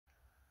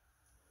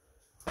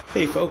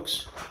Hey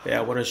folks, I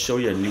want to show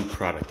you a new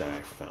product that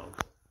I found.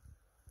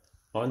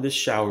 On this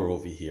shower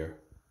over here,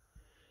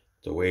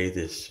 the way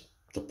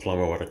the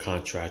plumber or the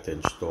contractor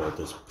installed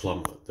this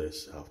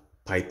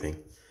piping,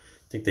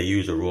 I think they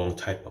used the wrong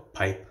type of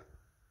pipe.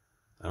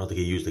 I don't think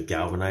he used the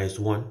galvanized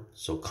one.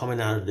 So coming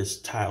out of this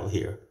tile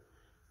here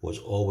was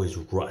always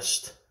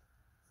rust.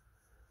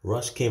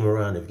 Rust came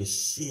around, if you can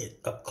see it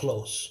up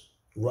close,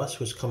 rust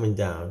was coming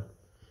down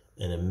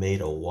and it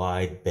made a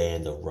wide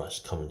band of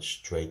rust coming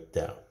straight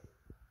down.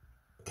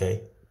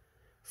 Okay,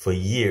 for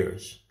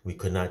years we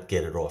could not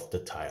get it off the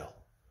tile.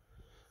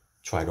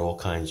 Tried all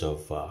kinds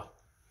of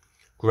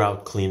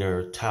grout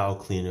cleaner, tile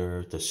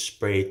cleaner, the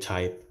spray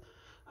type.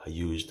 I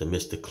used the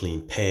Mr.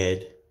 Clean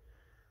pad.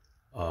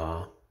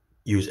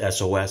 Used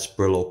SOS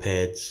Brillo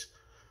pads.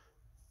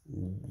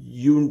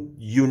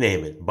 You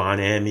name it.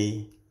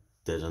 Bon-Ami.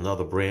 There's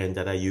another brand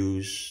that I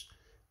use,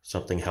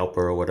 something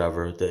Helper or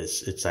whatever.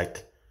 It's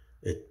like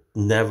it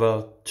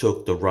never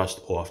took the rust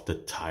off the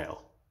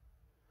tile.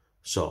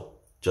 So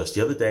just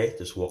the other day,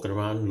 just walking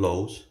around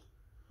Lowe's,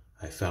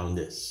 I found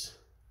this.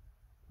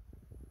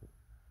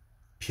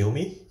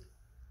 Pumice,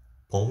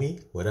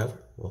 whatever,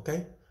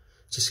 okay?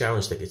 It's a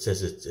scouring stick. It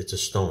says it's a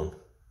stone.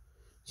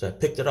 So I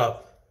picked it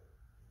up.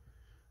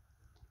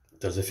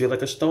 Does it feel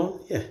like a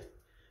stone? Yeah.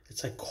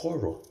 It's like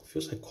coral. It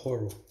feels like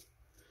coral.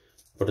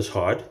 But it's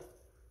hard.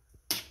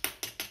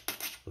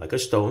 Like a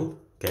stone,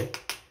 okay?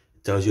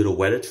 It tells you to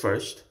wet it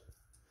first.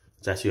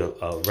 It's actually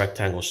a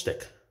rectangle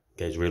stick.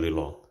 Okay, it's really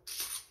long.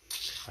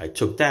 I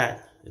took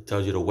that, it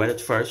tells you to wet it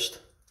first,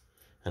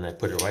 and I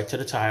put it right to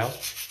the tile.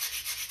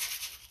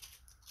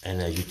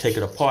 And as you take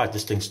it apart,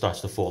 this thing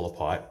starts to fall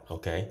apart,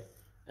 okay?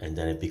 And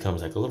then it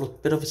becomes like a little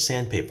bit of a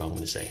sandpaper, I'm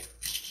gonna say,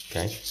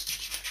 okay?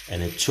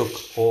 And it took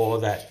all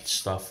that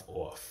stuff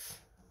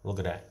off. Look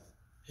at that,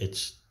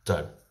 it's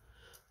done.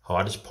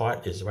 Hardest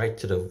part is right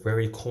to the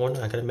very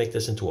corner. I gotta make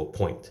this into a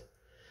point.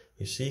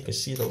 You see, you can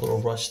see the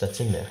little rust that's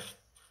in there,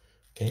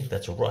 okay?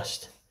 That's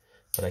rust,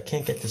 but I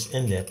can't get this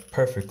in there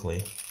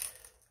perfectly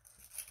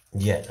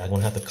yet. I'm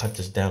gonna have to cut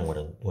this down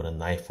with a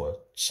knife or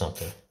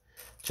something,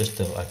 just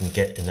so I can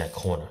get in that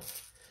corner.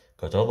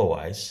 Because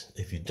otherwise,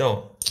 if you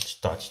don't, it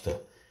starts to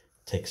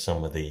take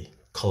some of the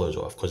colors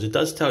off. Because it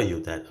does tell you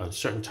that on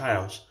certain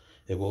tiles,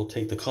 it will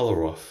take the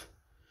color off,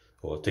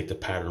 or take the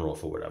pattern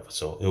off or whatever.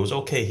 So it was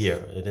okay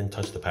here. It didn't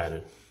touch the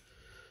pattern.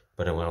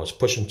 But when I was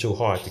pushing too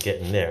hard to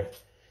get in there,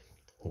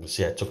 you can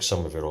see I took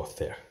some of it off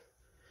there.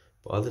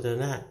 But other than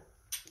that,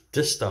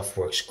 this stuff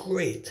works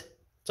great.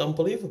 It's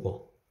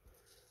unbelievable.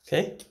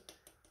 Okay?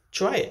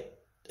 Try it.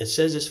 It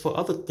says it's for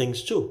other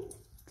things too.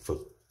 For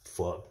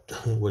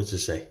what does it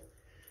say?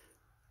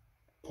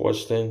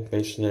 Porcelain,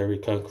 masonry,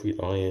 concrete,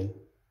 iron,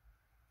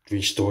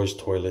 restores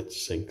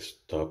toilets, sinks,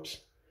 tubs.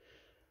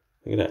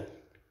 Look at that.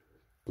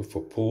 Good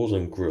for pools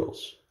and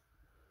grills.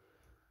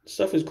 This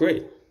stuff is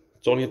great.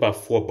 It's only about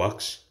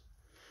 $4.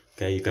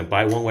 Okay, you can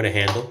buy one with a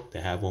handle.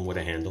 They have one with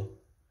a handle.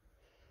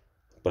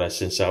 But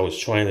since I was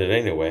trying it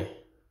anyway,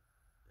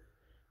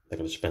 I'm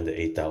going to spend the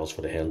 $8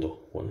 for the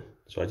handle one.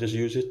 So I just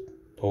use it,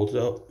 hold it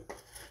up.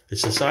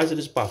 It's the size of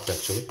this box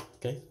actually,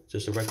 okay?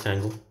 Just a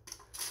rectangle,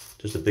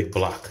 just a big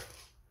block.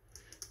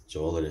 That's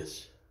all it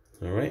is,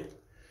 all right?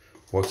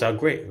 Works out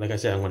great. Like I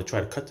said, I'm going to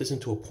try to cut this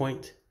into a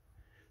point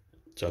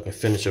so I can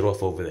finish it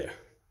off over there.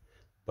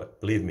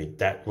 But believe me,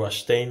 that rust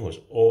stain was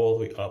all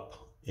the way up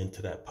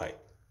into that pipe.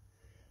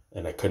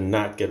 And I could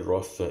not get it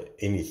off for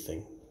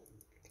anything.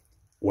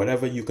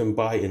 Whatever you can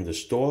buy in the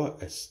store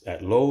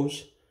at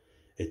Lowe's,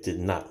 it did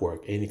not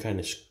work. Any kind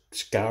of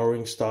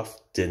scouring stuff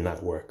did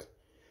not work.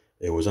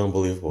 It was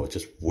unbelievable. It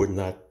just would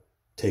not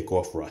take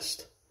off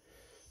rust.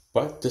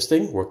 But this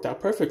thing worked out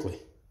perfectly.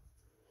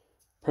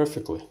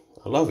 Perfectly.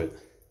 I love it.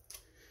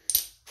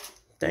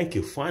 Thank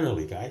you.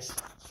 Finally, guys.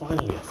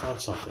 Finally, I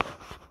found something.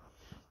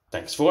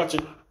 Thanks for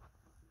watching.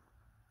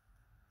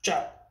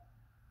 Ciao.